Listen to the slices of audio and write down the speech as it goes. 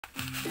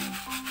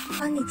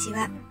こんにち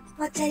は、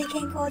ぽっちゃり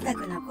健康オタ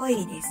クのコエ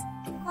リです。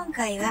今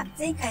回は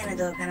前回の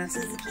動画の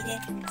続きで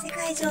世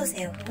界情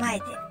勢を踏まえ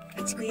て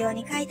備蓄用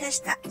に買い足し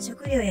た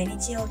食料や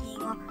日用品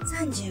を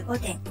35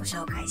点ご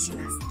紹介し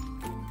ます。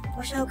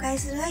ご紹介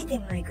するアイテ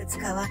ムのいくつ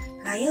かは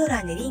概要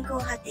欄でリンクを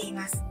貼ってい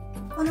ます。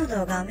この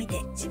動画を見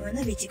て自分の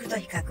備蓄と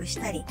比較し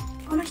たり、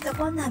この人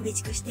こんなん備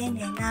蓄してん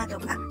ねんなと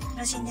か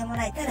楽しんでも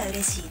らえたら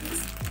嬉しいで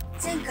す。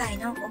前回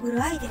のお風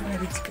呂アイテムの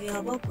備蓄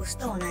用ボックス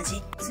と同じ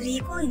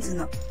 3COINS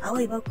の青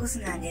いボックス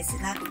なんです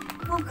が、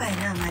今回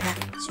のはまだ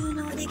収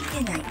納でき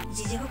てない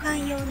一時保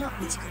管用の備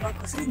蓄ボッ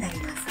クスになり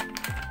ま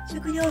す。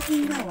食料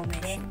品が多め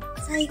で、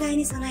災害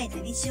に備えた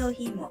日用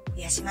品も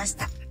増やしまし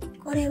た。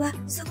これは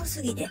すご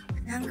すぎて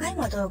何回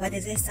も動画で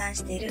絶賛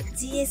している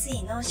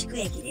GSE 濃縮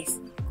液です。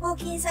抗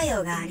菌作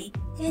用があり、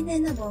天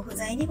然の防腐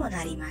剤にも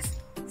なりま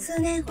す。数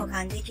年保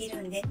管でき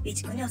るんで備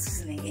蓄におす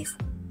すめです。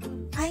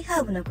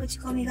iHerbの口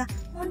コミが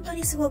本当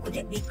にすごく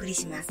てびっくり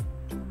します。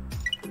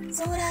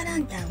ソーラーラ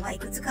ンタンはい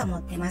くつか持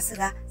ってます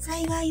が、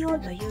災害用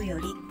というよ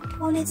り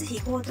光熱費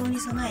高騰に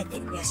備えて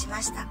増やし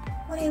ました。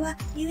これは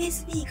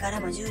USB から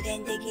も充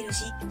電できる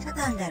し、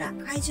畳んだら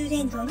懐中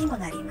電灯にも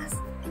なります。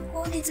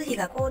光熱費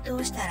が高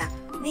騰したら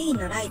メイン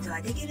のライト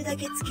はできるだ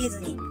けつけ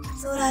ずに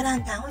ソーラーラ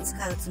ンタンを使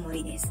うつも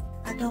りです。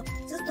あと、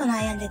ずっと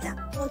悩んでた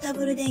ポータ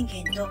ブル電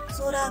源と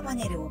ソーラーパ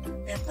ネルを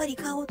やっぱり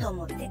買おうと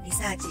思ってリ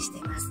サーチし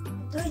てます。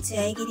ドイツ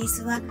やイギリ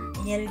スは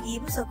エネルギ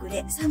ー不足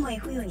で寒い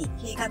冬に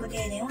計画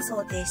停電を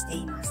想定して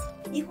います。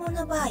日本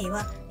の場合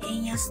は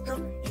円安と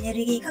エネ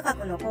ルギー価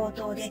格の高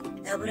騰で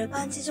ダブル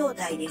パンチ状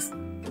態です。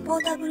ポ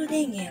ータブル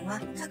電源は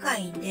高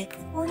いんで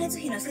光熱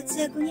費の節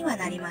約には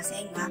なりま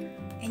せんが、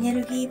エネ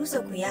ルギー不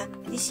足や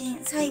地震、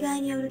災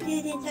害による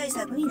停電対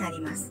策になり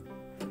ます。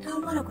ト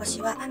ウモロコ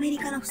シはアメリ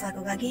カの不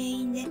作が原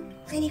因で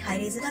手に入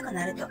りづらく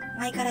なると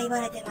前から言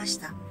われてまし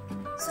た。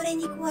それ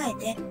に加え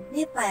て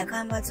熱波や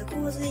干ばつ、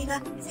洪水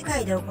が世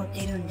界で起こっ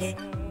ているんで、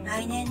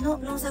来年の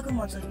農作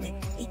物って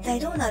一体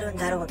どうなるん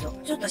だろうと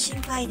ちょっと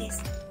心配で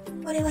す。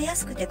これは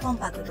安くてコン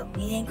パクト、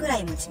2年くら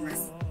い持ちま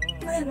す。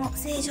これも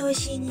成城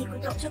石井に行く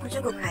とちょくち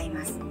ょく買い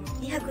ます。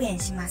200円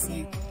しませ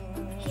ん。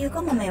ひゆ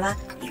こ豆は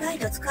意外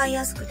と使い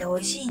やすくて美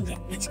味しいんで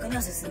備蓄に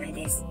おすすめ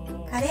です。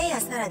カレーや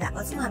サラダ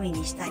おつまみ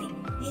にしたり、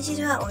煮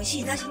汁は美味し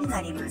い出汁に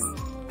なります。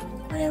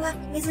これは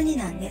水煮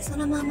なんでそ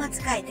のまんま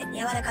使えて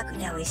柔らかくて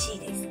美味しい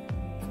です。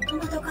ト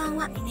マト缶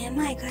は2年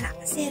前から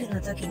セール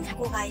の時に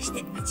箱買いして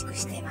備蓄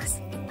していま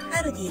す。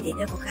カルディで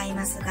よく買い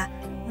ますが、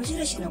無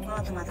印のこ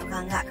のトマト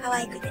缶が可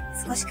愛くて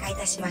少し買い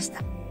足しました。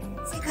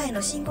世界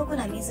の深刻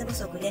な水不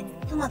足で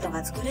トマト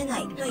が作れな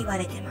いと言わ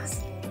れてま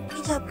す。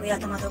ケチャップや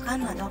トマト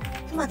缶など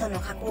トマトの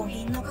加工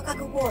品の価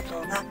格高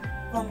騰が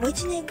今後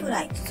1年く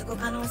らい続く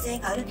可能性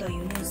があると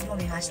いうニュースも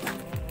見ました。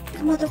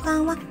トマト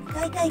缶は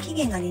だいたい期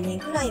限が2年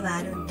くらいは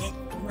あるんで、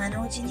今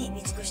のうちに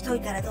備蓄しと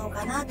いたらどう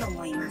かなと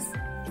思います。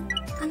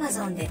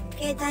Amazon で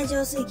携帯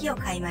浄水器を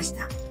買いまし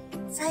た。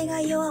災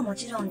害用はも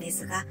ちろんで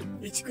すが、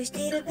備蓄し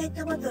ているペッ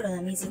トボトル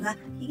の水が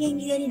期限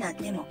切れになっ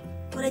ても、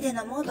これで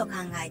飲もうと考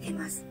えて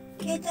ます。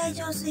携帯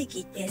浄水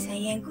器って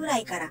1000円くら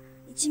いから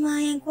1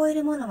万円超え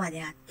るものま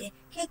であって、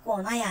結構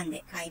悩ん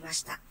で買いま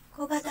した。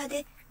小型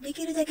でで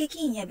きるだけ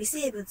菌や微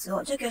生物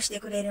を除去して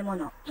くれるも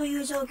のと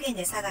いう条件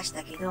で探し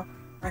たけど、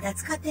まだ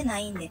使ってな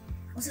いんで、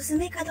おすす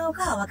めかどう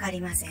かはわか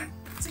りません。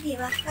次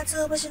は、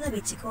鰹節の備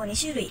蓄を2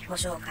種類ご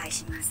紹介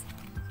します。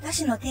だ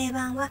しの定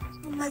番は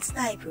粉末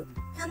タイプ。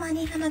たま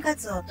に花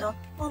鰹と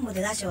昆布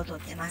でだしを取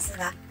ってます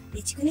が、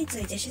備蓄につ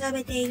いて調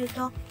べている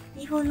と、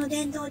日本の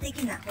伝統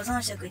的な保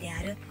存食で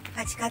ある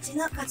カチカチ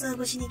の鰹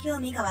節に興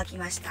味が湧き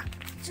ました。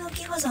長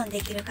期保存で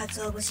きる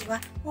鰹節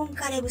は本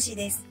枯節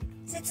です。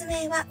説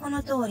明はこ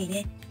の通り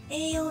で、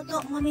栄養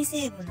と旨味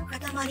成分の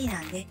塊な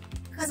んで、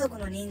家族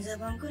の人数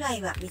分くら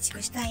いは備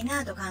蓄したい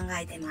なと考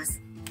えてます。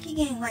期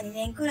限は2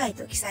年くらい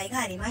と記載が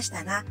ありまし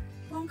たが、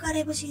本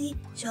枯節に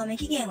賞味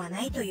期限は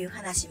ないという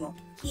話も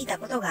聞いた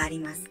ことがあり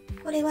ます。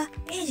これは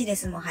エイジレ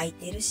スも入っ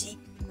ているし、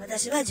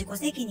私は自己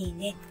責任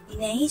で2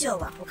年以上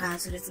は保管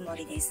するつも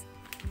りです。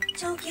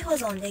長期保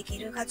存でき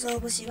る鰹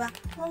節は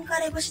本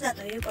枯節だ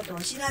ということを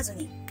知らず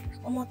に、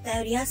思った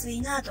より安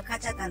いなぁと買っ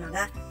ちゃったの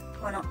が、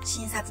この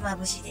新さつま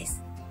節で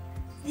す。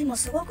でも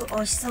すごく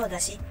美味しそうだ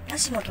し、出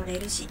汁も取れ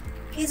るし、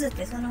削っ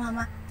てそのま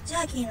まジ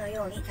ャーキーの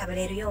ように食べ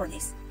れるようで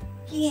す。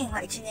期限は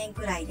1年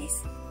くらいで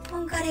す。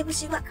本枯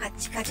節はカッ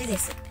チカチで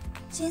す。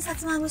新さ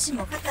つま節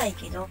も硬い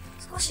けど、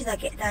少しだ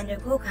け弾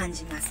力を感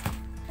じます。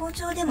包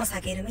丁でも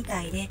裂けるみ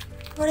たいで、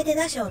これで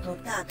出汁を取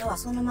った後は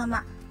そのま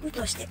ま具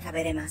として食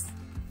べれます。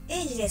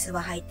エイジレス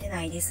は入って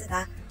ないです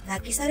が、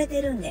脱気されて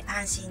るんで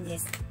安心で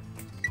す。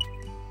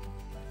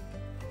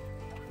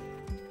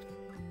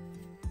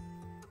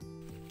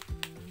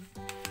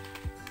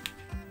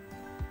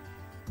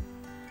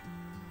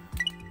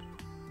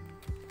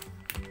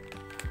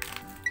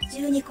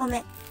12個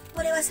目。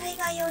これは災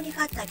害用に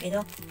買ったけ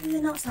ど、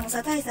冬の寒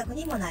さ対策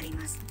にもなり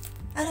ます。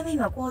アルミ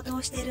も高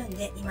騰してるん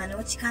で、今の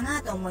うちか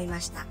なと思いま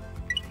した。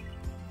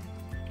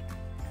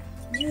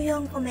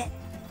14個目。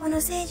この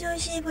成城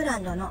石井ブラ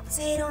ンドの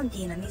セイロンテ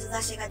ィーの水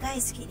出しが大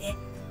好きで、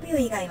冬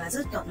以外は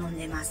ずっと飲ん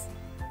でます。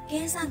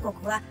原産国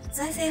は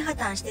財政破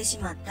綻してし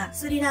まった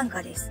スリラン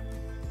カです。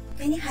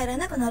手に入ら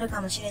なくなる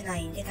かもしれな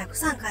いんでたく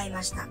さん買い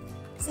ました。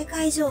世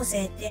界情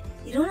勢って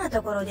いろんな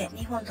ところで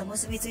日本と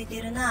結びついて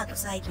いるなぁと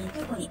最近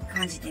特に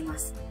感じてま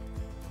す。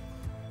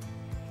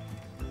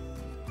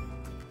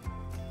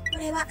こ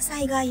れは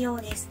災害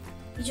用です。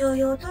非常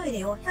用トイ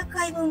レを100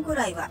回分く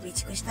らいは備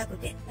蓄したく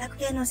て楽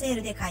天のセー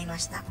ルで買いま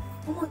した。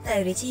思った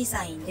より小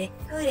さいんで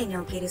トイレに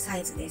置けるサ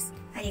イズです。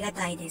ありが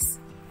たいで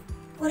す。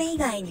これ以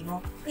外に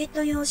もペッ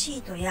ト用シ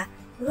ートや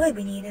黒い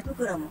ビニール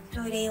袋も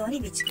トイレ用に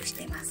備蓄し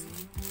てます。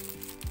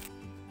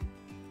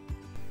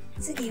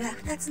次は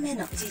2つ目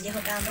の一時保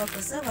管ボッ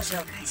クスをご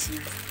紹介し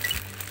ま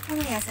す。こ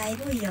の野菜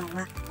ブイヨン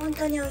は本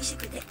当に美味し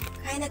くて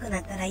買えなくな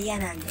ったら嫌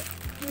なんで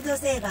フード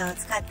セーバーを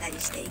使ったり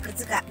していく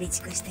つか備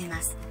蓄して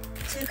ます。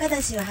中華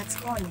だしは初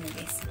購入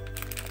です。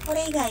こ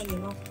れ以外に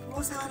も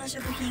大沢の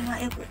食品は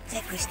よくチェ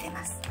ックして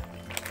ます。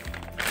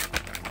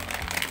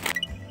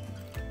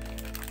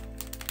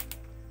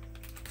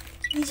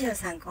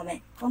23個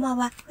目、ごま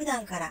は普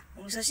段から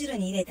お味噌汁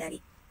に入れた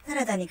り、サ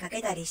ラダにか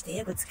けたりして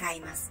よく使い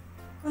ます。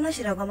この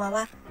白ごま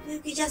は有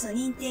機ジャス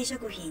認定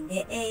食品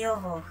で栄養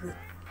豊富、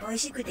美味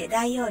しくて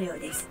大容量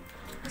です。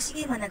不思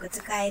議もなく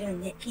使える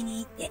んで気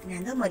に入って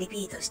何度もリ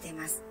ピートして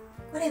ます。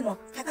これも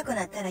高く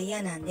なったら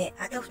嫌なんで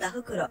あと2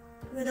袋、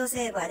フード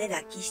セーバーで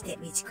脱起して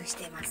備蓄し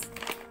てます。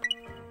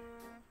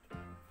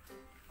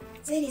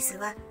ゼリス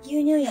は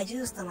牛乳やジ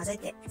ュースと混ぜ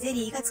てゼ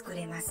リーが作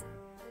れます。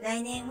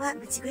来年は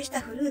備蓄し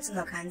たフルーツ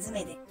の缶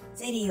詰で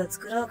ゼリーを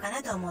作ろうか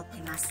なと思って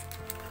ます。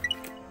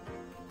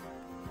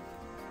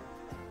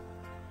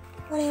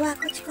これは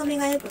口コミ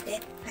が良くて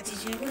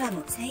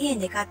 80g1000 円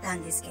で買った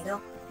んですけど、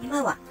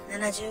今は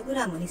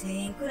 70g2000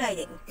 円くらい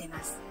で売って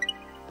ます。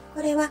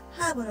これは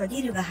ハーブのデ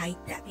ィルが入っ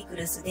たピク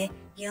ルスで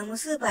業務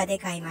スーパーで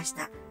買いまし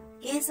た。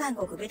原産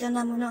国ベト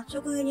ナムの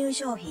直輸入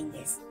商品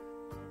です。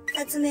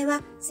2つ目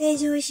は成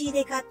城石井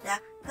で買っ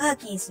たガー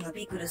キンスの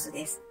ピクルス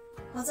です。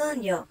保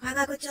存料、化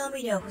学調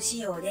味料不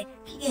使用で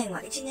期限は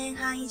1年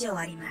半以上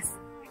あります。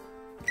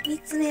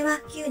3つ目は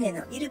キュウネ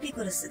のディルピ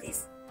クルスで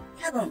す。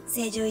多分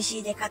成城石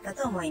井で買った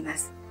と思いま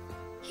す。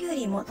キュウ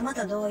リもトマ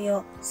ト同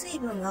様、水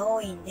分が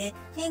多いんで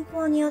天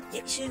候によっ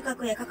て収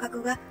穫や価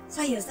格が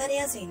左右され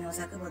やすい農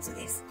作物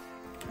です。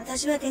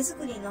私は手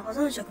作りの保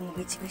存食も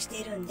備蓄し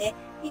ているんで、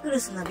ピクル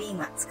スの瓶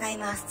は使い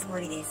回すつも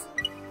りです。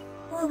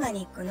オーガ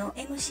ニックの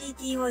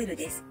MCT オイル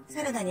です。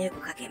サラダによく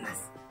かけま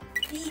す。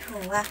ビー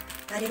フンは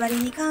バリバリ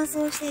に乾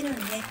燥してるん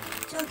で、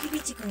長期備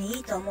蓄にい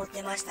いと思っ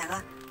てました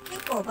が、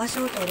結構場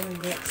所を取るん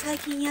で、最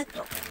近やっ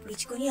と備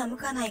蓄には向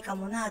かないか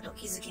もなぁと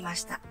気づきま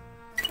した。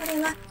こ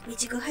れは備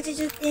蓄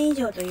80点以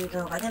上という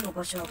動画でも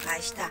ご紹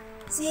介した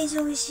成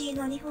城石井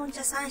の日本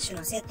茶3種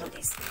のセット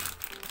です。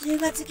10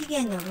月期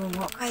限の分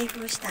を開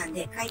封したん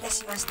で買い足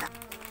しました。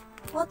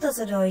ホッと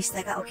する美味し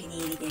さがお気に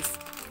入りです。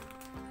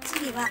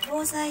次は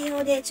防災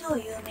用で超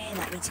有名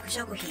な備蓄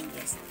食品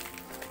です。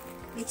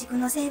備蓄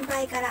の先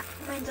輩から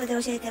コメントで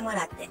教えても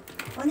らって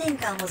5年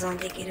間保存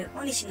できる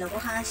お西のご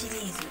飯シリ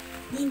ーズ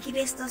人気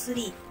ベスト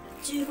3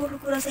 15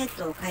袋セッ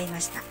トを買いま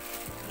した。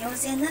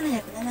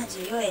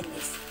4774円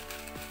です。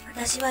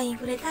私はイン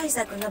フレ対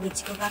策の備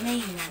蓄がメイ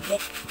ンなんで教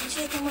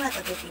えてもらっ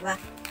た時は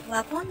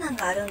こんなん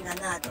があるんだ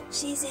なぁと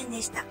新鮮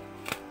でした。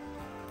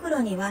袋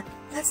には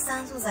脱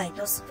酸素剤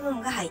とスプー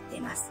ンが入って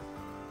います。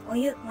お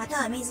湯また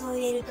は水を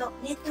入れると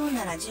熱湯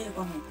なら15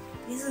分、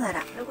水な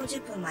ら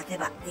60分待て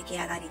ば出来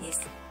上がりで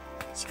す。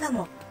しか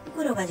も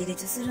袋が自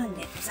立するん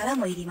でお皿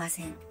もいりま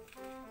せん。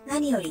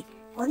何より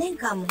5年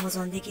間も保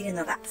存できる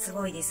のがす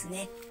ごいです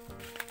ね。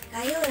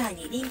概要欄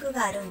にリンク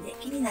があるんで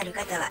気になる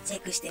方はチェ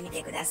ックしてみ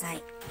てくださ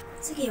い。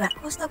次は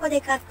コストコで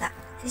買った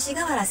勅使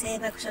河原製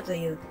箔所と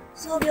いう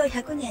創業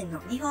100年の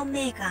日本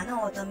メーカー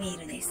のオートミ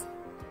ールです。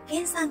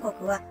原産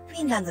国はフ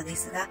ィンランドで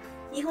すが、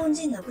日本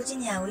人の口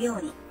に合うよ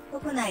うに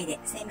国内で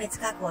選別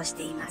加工し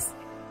ています。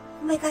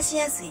米化し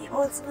やすい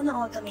大粒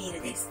のオートミー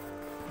ルです。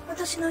今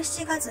年の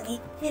7月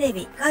にテレ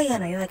ビガイア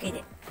の夜明け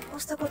でコ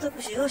ストコ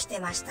特集をして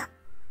ました。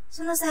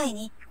その際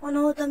にこ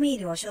のオートミ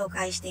ールを紹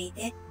介してい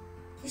て、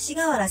勅使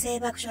河原製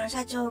箔所の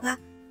社長が、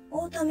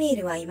オートミ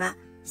ールは今、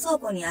倉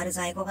庫にある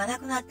在庫がな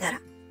くなったら、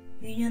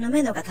輸入の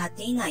目処が立っ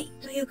ていない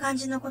という感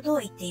じのことを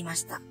言っていま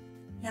した。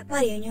やっ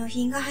ぱり輸入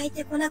品が入っ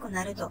てこなく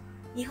なると、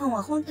日本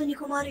は本当に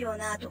困るよ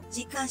なぁと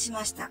実感し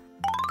ました。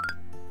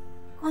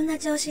こんな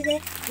調子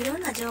でいろ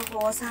んな情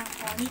報を参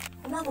考に、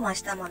こまごま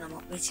したもの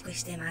も備蓄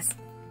してます。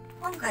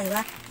今回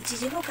は一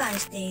時保管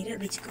している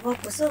備蓄ボ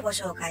ックスをご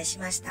紹介し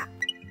ました。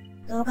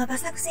動画が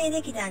作成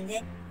できたん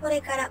で、こ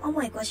れから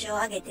重い腰を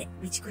上げて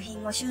備蓄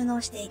品を収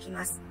納していき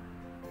ます。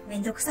め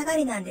んどくさが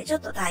りなんでちょっ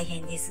と大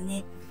変です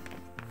ね。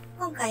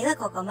今回は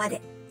ここま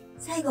で。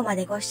最後ま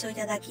でご視聴い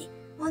ただき、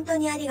本当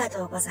にありが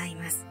とうござい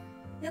ます。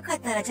よかっ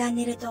たらチャン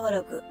ネル登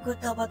録、グ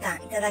ッドボタンい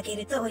ただけ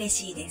ると嬉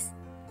しいです。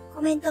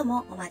コメント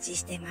もお待ち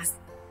してます。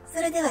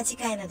それでは次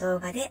回の動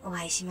画でお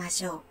会いしま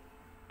しょう。